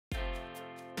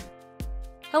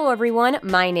Hello everyone,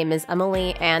 my name is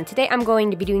Emily, and today I'm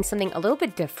going to be doing something a little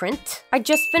bit different. I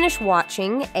just finished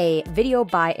watching a video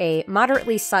by a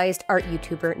moderately sized art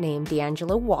YouTuber named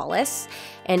D'Angelo Wallace,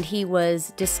 and he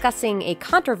was discussing a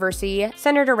controversy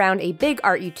centered around a big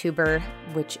art YouTuber,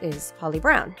 which is Holly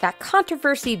Brown. That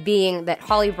controversy being that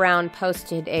Holly Brown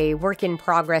posted a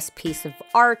work-in-progress piece of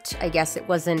art. I guess it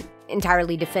wasn't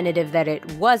entirely definitive that it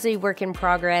was a work in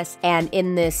progress, and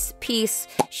in this piece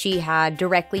she had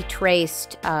directly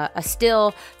traced a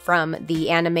still from the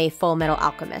anime Full Metal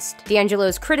Alchemist.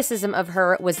 D'Angelo's criticism of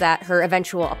her was that her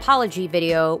eventual apology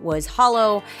video was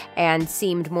hollow and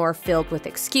seemed more filled with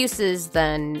excuses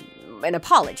than an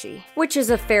apology, which is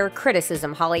a fair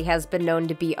criticism. Holly has been known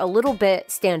to be a little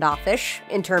bit standoffish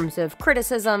in terms of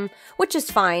criticism, which is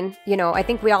fine. You know, I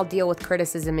think we all deal with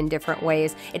criticism in different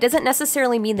ways. It doesn't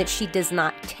necessarily mean that she does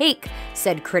not take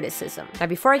said criticism. Now,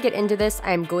 before I get into this,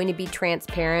 I'm going to be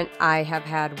transparent. I have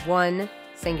had one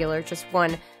singular, just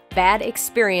one bad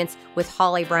experience with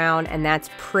Holly Brown, and that's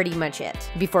pretty much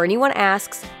it. Before anyone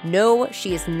asks, no,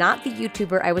 she is not the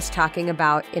YouTuber I was talking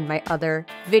about in my other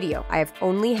video. I have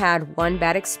only had one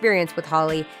bad experience with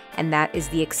Holly, and that is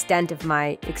the extent of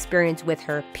my experience with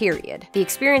her, period. The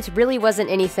experience really wasn't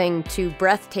anything too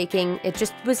breathtaking, it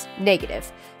just was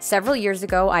negative. Several years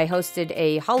ago, I hosted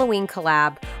a Halloween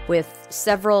collab with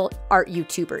several art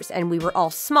YouTubers, and we were all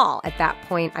small. At that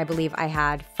point, I believe I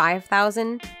had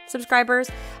 5,000 subscribers.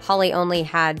 Holly only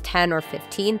had 10 or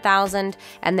 15,000,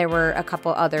 and there were a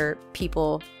couple other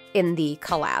people in the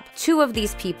collab. Two of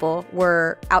these people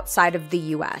were outside of the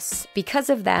US. Because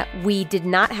of that, we did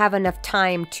not have enough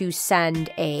time to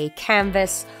send a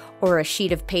canvas or a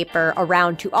sheet of paper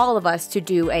around to all of us to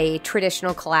do a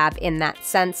traditional collab in that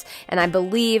sense, and I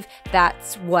believe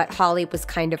that's what Holly was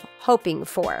kind of hoping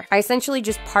for. I essentially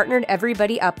just partnered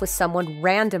everybody up with someone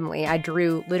randomly. I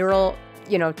drew literal,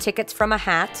 tickets from a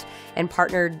hat and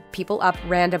partnered people up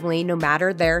randomly no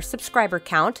matter their subscriber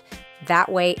count.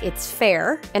 That way it's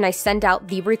fair, and I sent out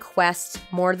the request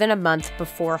more than a month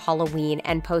before Halloween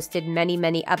and posted many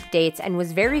updates and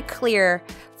was very clear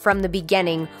from the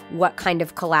beginning what kind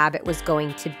of collab it was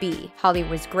going to be. Holly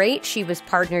was great. She was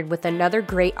partnered with another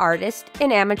great artist,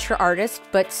 an amateur artist,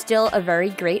 but still a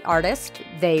very great artist.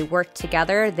 They worked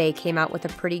together. They came out with a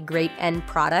pretty great end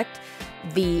product.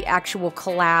 The actual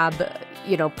collab,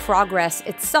 progress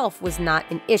itself was not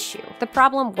an issue. The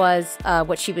problem was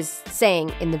what she was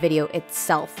saying in the video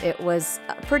itself. It was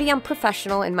pretty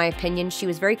unprofessional, in my opinion. She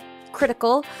was very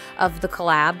critical of the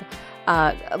collab,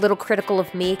 a little critical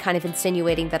of me, kind of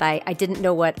insinuating that I didn't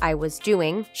know what I was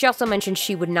doing. She also mentioned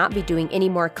she would not be doing any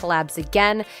more collabs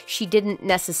again. She didn't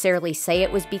necessarily say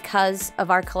it was because of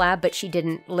our collab, but she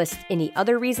didn't list any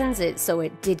other reasons, so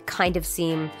it did kind of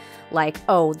seem like,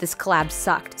 oh, this collab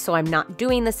sucked, so I'm not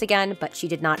doing this again, but she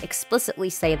did not explicitly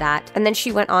say that. And then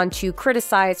she went on to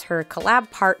criticize her collab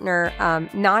partner,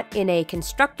 not in a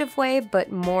constructive way,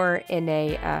 but more in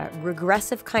a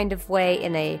regressive kind of way,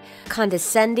 in a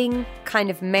condescending kind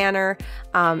of manner,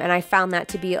 and I found that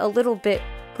to be a little bit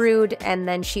rude. And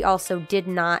then she also did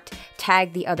not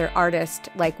tag the other artist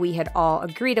like we had all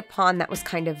agreed upon. That was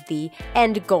kind of the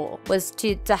end goal, was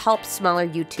to help smaller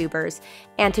YouTubers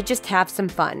and to just have some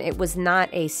fun. It was not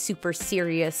a super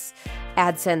serious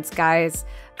AdSense guys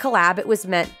collab. It was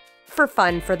meant for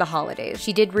fun for the holidays.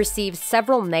 She did receive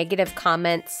several negative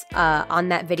comments on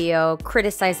that video,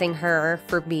 criticizing her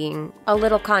for being a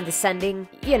little condescending,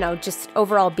 just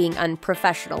overall being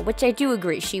unprofessional, which I do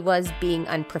agree, she was being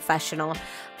unprofessional.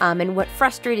 And what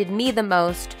frustrated me the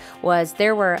most was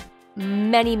there were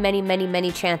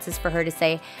many chances for her to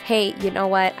say, hey, you know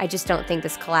what, I just don't think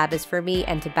this collab is for me,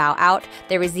 and to bow out.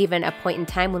 There was even a point in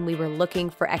time when we were looking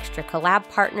for extra collab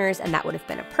partners, and that would have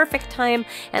been a perfect time,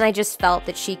 and I just felt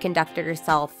that she conducted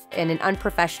herself in an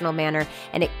unprofessional manner,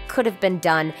 and it could have been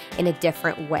done in a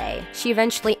different way. She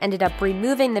eventually ended up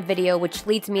removing the video, which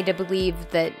leads me to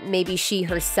believe that maybe she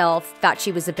herself thought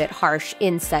she was a bit harsh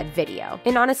in said video.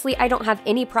 And honestly, I don't have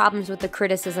any problems with the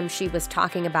criticism she was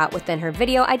talking about within her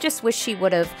video. I just wish she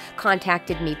would have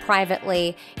contacted me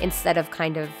privately instead of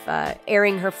kind of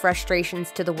airing her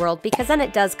frustrations to the world, because then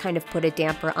it does kind of put a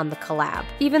damper on the collab.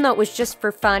 Even though it was just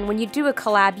for fun, when you do a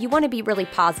collab, you want to be really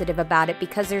positive about it,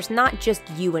 because there's not just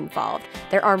you involved.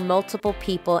 There are multiple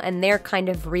people, and they're kind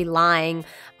of relying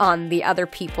on the other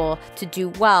people to do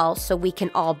well, so we can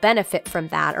all benefit from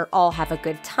that or all have a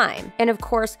good time. And of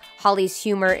course, Holly's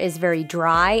humor is very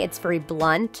dry, it's very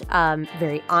blunt,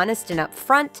 very honest and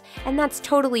upfront, and that's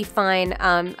totally fine.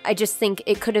 I just think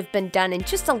it could have been done in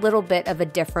just a little bit of a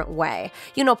different way.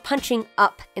 You know, punching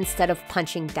up instead of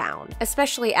punching down,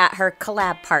 especially at her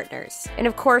collab partners. And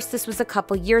of course, this was a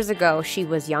couple years ago. She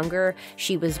was younger,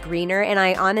 she was greener, and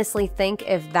I honestly think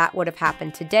if that would have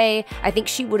happened today, I think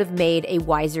she would have made a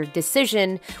wiser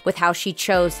decision with how she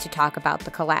chose to talk about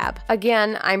the collab.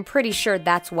 Again, I'm pretty sure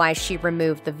that's why she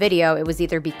removed the video. It was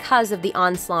either because of the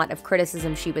onslaught of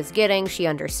criticism she was getting, she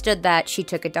understood that, she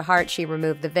took it to heart, she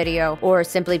removed the video, or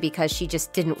simply because she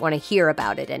just didn't want to hear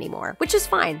about it anymore, which is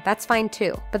fine. That's fine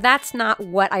too. But that's not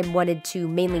what I wanted to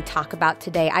mainly talk about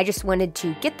today. I just wanted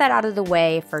to get that out of the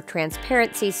way for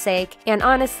transparency's sake. And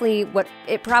honestly, what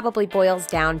it probably boils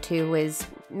down to is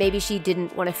maybe she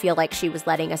didn't want to feel like she was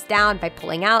letting us down by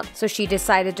pulling out, so she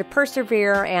decided to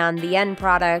persevere, and the end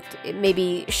product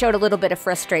maybe showed a little bit of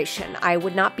frustration. I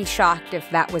would not be shocked if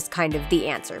that was kind of the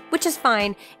answer, which is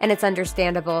fine, and it's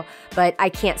understandable, but I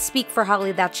can't speak for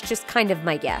Holly. That's just kind of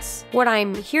my guess. What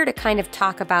I'm here to kind of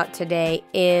talk about today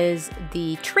is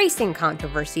the tracing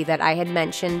controversy that I had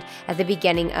mentioned at the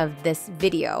beginning of this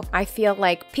video. I feel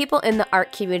like people in the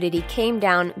art community came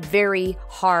down very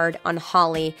hard on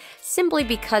Holly simply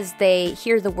because they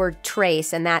hear the word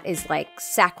trace, and that is like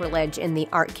sacrilege in the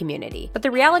art community. But the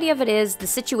reality of it is the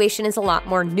situation is a lot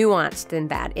more nuanced than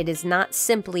that. It is not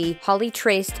simply Holly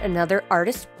traced another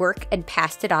artist's work and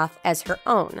passed it off as her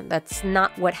own. That's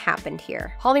not what happened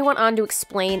here. Holly went on to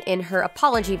explain in her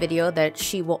apology video that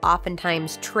she will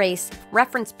oftentimes trace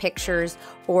reference pictures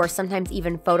or sometimes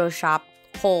even Photoshop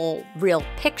whole real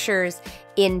pictures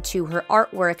into her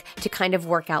artwork to kind of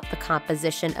work out the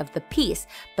composition of the piece,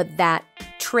 but that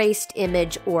traced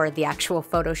image or the actual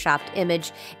photoshopped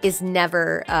image is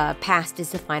never passed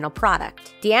as the final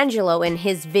product. D'Angelo, in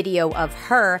his video of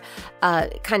her,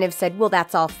 kind of said, well,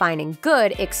 that's all fine and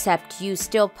good, except you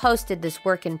still posted this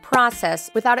work in process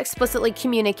without explicitly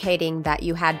communicating that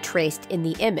you had traced in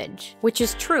the image, which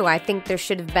is true. I think there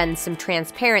should have been some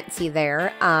transparency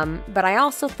there, but I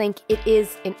also think it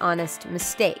is an honest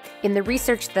mistake. In the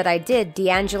research that I did,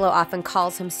 D'Angelo often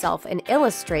calls himself an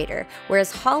illustrator,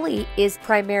 whereas Holly is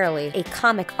primarily a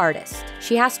comic artist.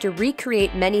 She has to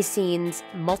recreate many scenes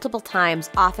multiple times,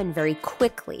 often very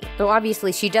quickly. Though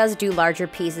obviously she does do larger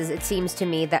pieces, it seems to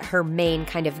me that her main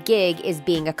kind of gig is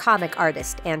being a comic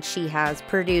artist, and she has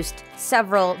produced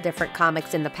several different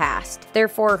comics in the past.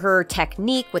 Therefore, her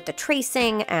technique with the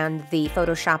tracing and the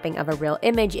photoshopping of a real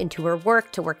image into her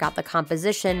work to work out the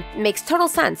composition makes total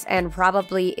sense and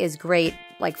probably is great,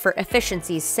 like for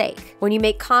efficiency's sake. When you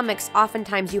make comics,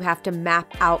 oftentimes you have to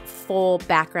map out full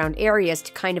background areas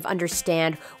to kind of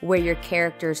understand where your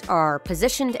characters are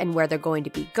positioned and where they're going to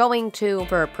be going to.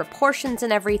 For proportions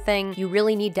and everything, you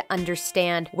really need to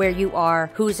understand where you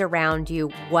are, who's around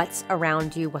you, what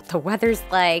the weather's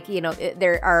like. You know,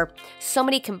 there are so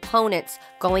many components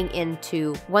going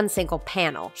into one single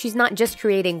panel. She's not just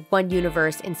creating one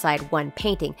universe inside one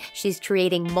painting. She's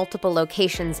creating multiple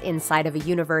locations inside of a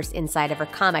universe inside of her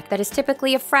comic. That is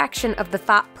typically a fraction of the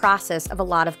thought process of a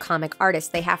lot of comic artists.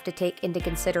 They have to take into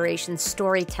consideration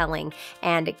storytelling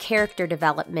and character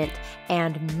development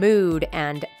and mood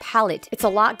and palette. It's a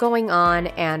lot going on,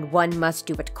 and one must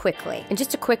do it quickly. And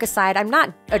just a quick aside, I'm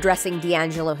not addressing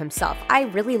D'Angelo himself. I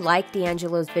really like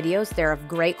D'Angelo's videos. They're of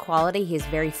great quality. He's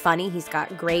very funny. He's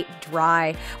got great,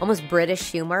 dry, almost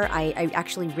British humor. I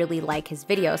actually really like his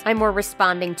videos. I'm more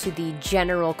responding to the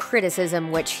general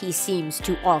criticism, which he seems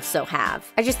to also have.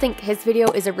 I just think his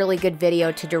video is a really good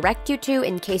video to direct you to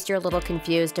in case you're a little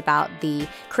confused about the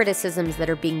criticisms that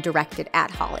are being directed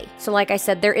at Holly. So like I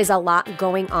said, there is a lot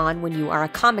going on when you are a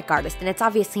comic artist, and it's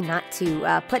obviously not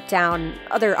to put down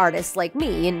other artists like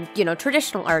me and, you know,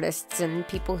 traditional artists and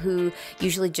people who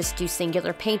usually just do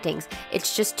singular paintings.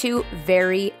 It's just two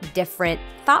very different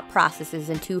thought processes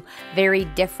and two very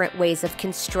different ways of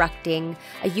constructing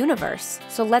a universe.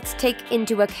 So let's take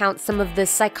into account some of the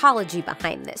psychology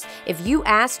behind this. If you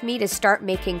asked me to start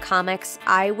making comics,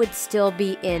 I would still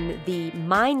be in the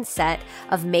mindset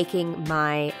of making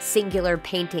my singular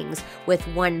paintings with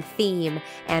one theme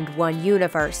and one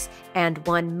universe and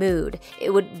one mood.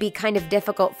 It would be kind of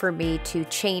difficult for me to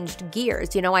change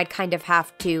gears. You know, I'd kind of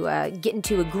have to get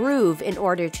into a groove in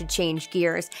order to change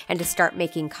gears and to start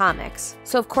making comics.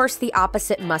 So of course the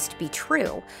opposite must be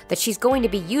true, that she's going to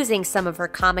be using some of her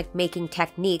comic making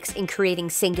techniques in creating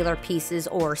singular pieces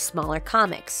or smaller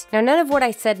comics. Now, none of what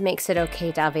I said makes it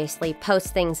okay to obviously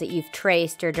post things that you've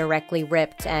traced or directly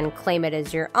ripped and claim it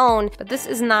as your own, but this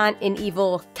is not an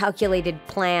evil, calculated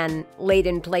plan laid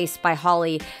in place by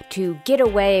Holly to get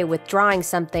away with drawing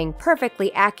something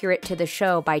perfectly accurate to the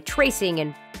show by tracing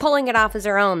and pulling it off as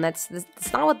her own. That's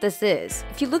not what this is.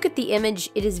 If you look at the image,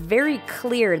 it is very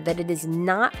clear that it is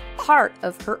not part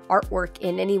of her artwork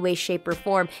in any way, shape, or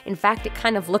form. In fact, it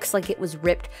kind of looks like it was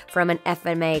ripped from an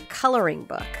FMA coloring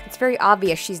book. It's very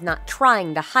obvious she's not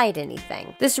trying to hide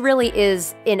anything. This really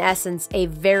is, in essence, a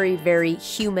very, very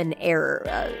human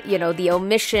error. You know, the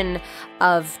omission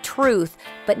of truth,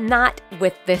 but not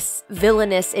with this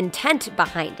villainous intent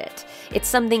behind it. It's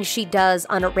something she does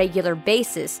on a regular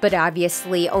basis, but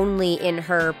obviously only in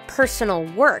her personal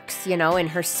works, you know, in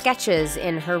her sketches,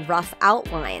 in her rough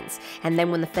outlines. And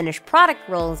then when the finished product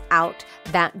rolls out,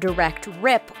 that direct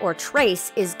rip or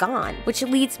trace is gone, which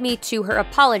leads me to her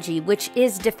apology, which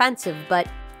is defensive, but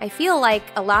I feel like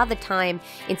a lot of the time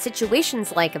in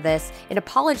situations like this, an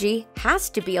apology has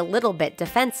to be a little bit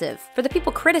defensive. For the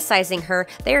people criticizing her,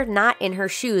 they're not in her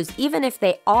shoes, even if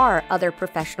they are other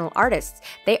professional artists.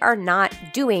 They are not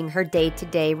doing her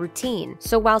day-to-day routine.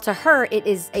 So while to her it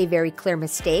is a very clear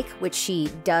mistake, which she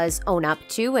does own up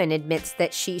to and admits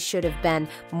that she should have been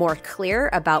more clear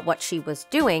about what she was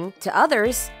doing, to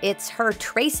others, it's her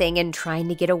tracing and trying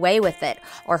to get away with it,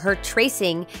 or her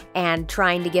tracing and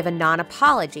trying to give a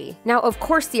non-apology. Now, of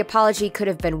course, the apology could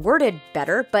have been worded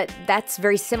better, but that's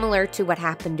very similar to what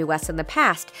happened to us in the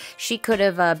past. She could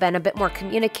have been a bit more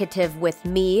communicative with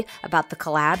me about the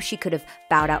collab. She could have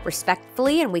bowed out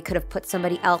respectfully, and we could have put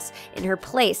somebody else in her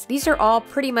place. These are all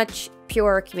pretty much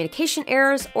pure communication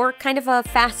errors or kind of a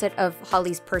facet of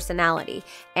Holly's personality.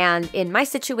 And in my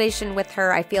situation with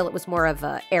her, I feel it was more of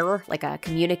an error, like a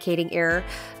communicating error.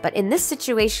 But in this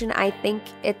situation, I think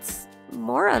it's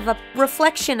more of a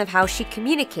reflection of how she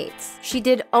communicates. She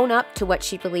did own up to what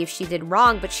she believes she did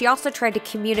wrong, but she also tried to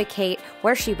communicate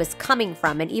where she was coming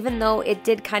from. And even though it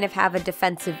did kind of have a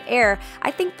defensive air,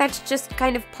 I think that's just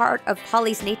kind of part of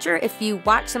Holly's nature. If you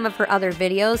watch some of her other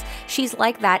videos, she's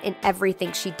like that in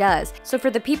everything she does. So for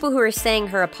the people who are saying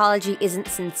her apology isn't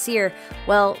sincere,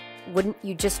 well, wouldn't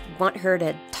you just want her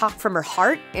to talk from her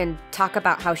heart and talk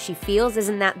about how she feels?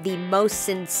 Isn't that the most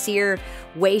sincere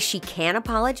way she can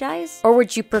apologize? Or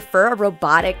would you prefer a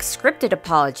robotic, scripted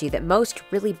apology that most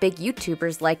really big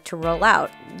YouTubers like to roll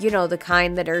out? You know, the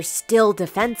kind that are still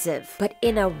defensive, but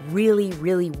in a really,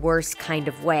 really worse kind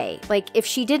of way. Like, if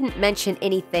she didn't mention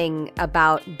anything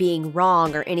about being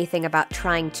wrong or anything about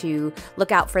trying to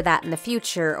look out for that in the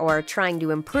future or trying to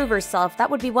improve herself,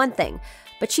 that would be one thing.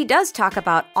 But she does talk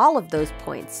about all of those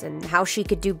points and how she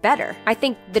could do better. I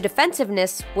think the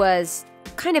defensiveness was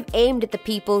kind of aimed at the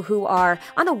people who are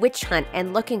on a witch hunt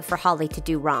and looking for Holly to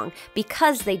do wrong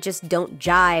because they just don't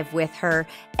jive with her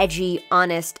edgy,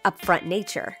 honest, upfront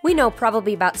nature. We know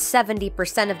probably about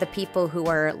 70% of the people who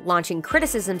are launching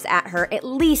criticisms at her at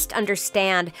least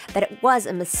understand that it was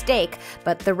a mistake,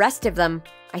 but the rest of them,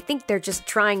 I think they're just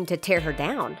trying to tear her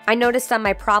down. I noticed on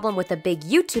my problem with a big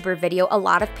YouTuber video, a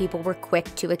lot of people were quick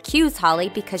to accuse Holly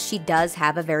because she does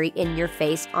have a very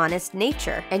in-your-face, honest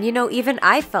nature. And you know, even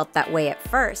I felt that way at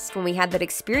first. When we had that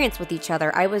experience with each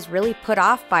other, I was really put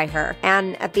off by her.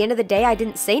 And at the end of the day, I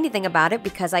didn't say anything about it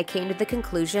because I came to the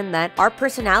conclusion that our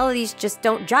personalities just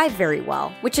don't jive very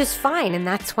well, which is fine. And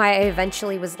that's why I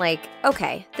eventually was like,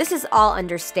 okay, this is all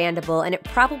understandable, and it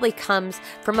probably comes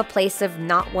from a place of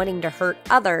not wanting to hurt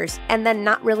others, and then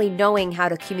not really knowing how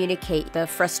to communicate the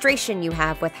frustration you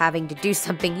have with having to do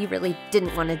something you really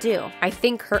didn't want to do. I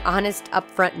think her honest,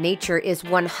 upfront nature is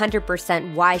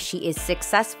 100% why she is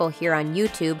successful here on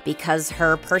YouTube, because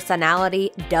her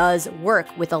personality does work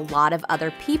with a lot of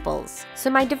other people's.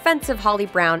 So my defense of Holly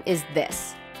Brown is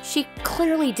this. She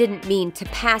clearly didn't mean to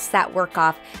pass that work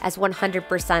off as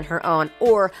 100% her own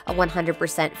or a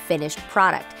 100% finished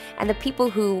product. And the people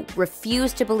who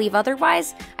refuse to believe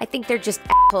otherwise, I think they're just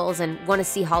assholes and want to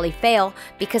see Holly fail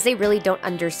because they really don't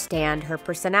understand her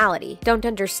personality. Don't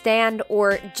understand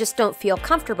or just don't feel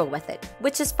comfortable with it,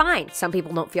 which is fine. Some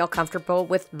people don't feel comfortable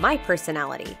with my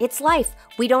personality. It's life.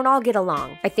 We don't all get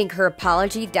along. I think her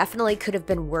apology definitely could have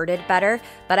been worded better,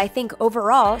 but I think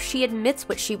overall she admits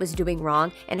what she was doing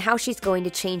wrong and how she's going to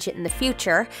change it in the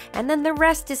future, and then the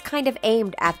rest is kind of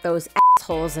aimed at those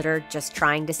assholes that are just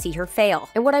trying to see her fail.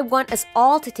 And what I want us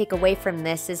all to take away from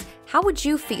this is, how would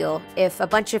you feel if a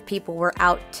bunch of people were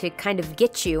out to kind of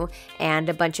get you and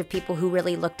a bunch of people who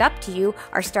really looked up to you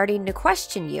are starting to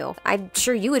question you? I'm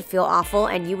sure you would feel awful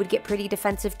and you would get pretty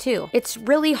defensive too. It's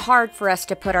really hard for us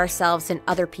to put ourselves in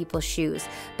other people's shoes,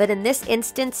 but in this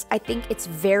instance, I think it's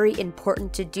very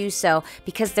important to do so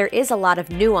because there is a lot of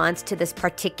nuance to this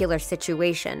particular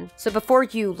situation. So before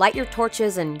you light your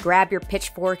torches and grab your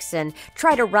pitchforks and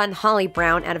try to run Holly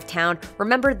Brown out of town,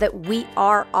 remember that we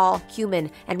are all human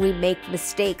and we make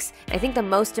mistakes. And I think the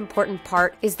most important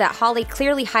part is that Holly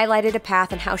clearly highlighted a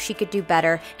path on how she could do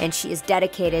better, and she is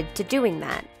dedicated to doing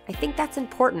that. I think that's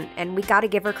important, and we gotta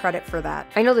give her credit for that.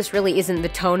 I know this really isn't the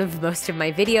tone of most of my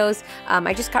videos.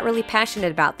 I just got really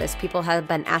passionate about this. People have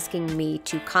been asking me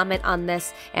to comment on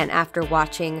this, and after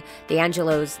watching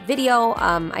D'Angelo's video,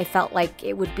 I felt like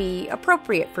it would be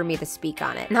appropriate for me to speak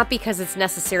on it. Not because it's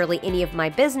necessarily any of my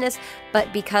business,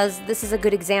 but because this is a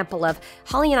good example of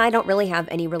Holly and I don't really have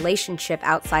any relationship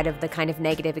outside of the kind of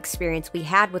negative experience we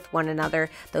had with one another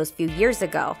those few years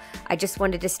ago. I just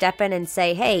wanted to step in and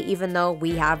say, hey, even though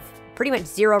we have pretty much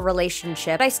zero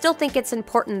relationship, I still think it's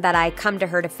important that I come to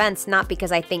her defense, not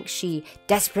because I think she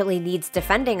desperately needs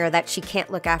defending or that she can't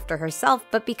look after herself,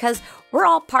 but because we're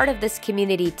all part of this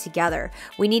community together.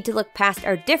 We need to look past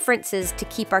our differences to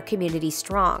keep our community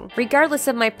strong. Regardless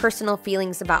of my personal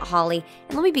feelings about Holly,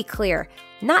 and let me be clear,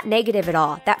 not negative at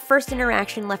all. That first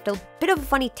interaction left a bit of a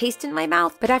funny taste in my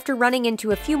mouth, but after running into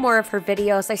a few more of her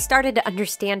videos, I started to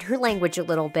understand her language a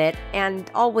little bit, and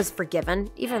all was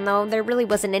forgiven, even though there really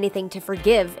wasn't anything to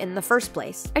forgive in the first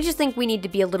place. I just think we need to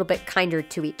be a little bit kinder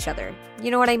to each other.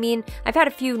 You know what I mean? I've had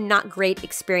a few not great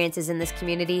experiences in this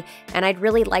community, and I'd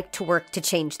really like to work to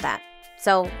change that.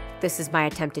 So this is my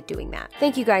attempt at doing that.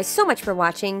 Thank you guys so much for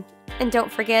watching, and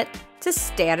don't forget to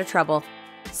stay out of trouble.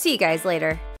 See you guys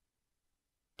later.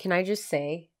 Can I just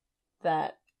say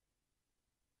that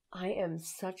I am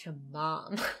such a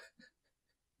mom?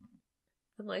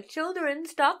 I'm like, children,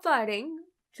 stop fighting.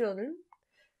 Children,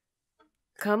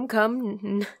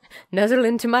 come, nuzzle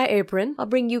into my apron. I'll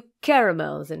bring you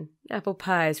caramels and apple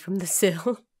pies from the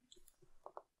sill.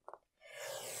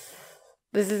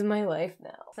 This is my life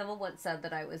now. Someone once said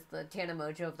that I was the Tana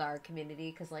Mojo of our community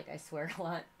because, like, I swear a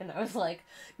lot. And I was like,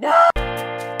 no!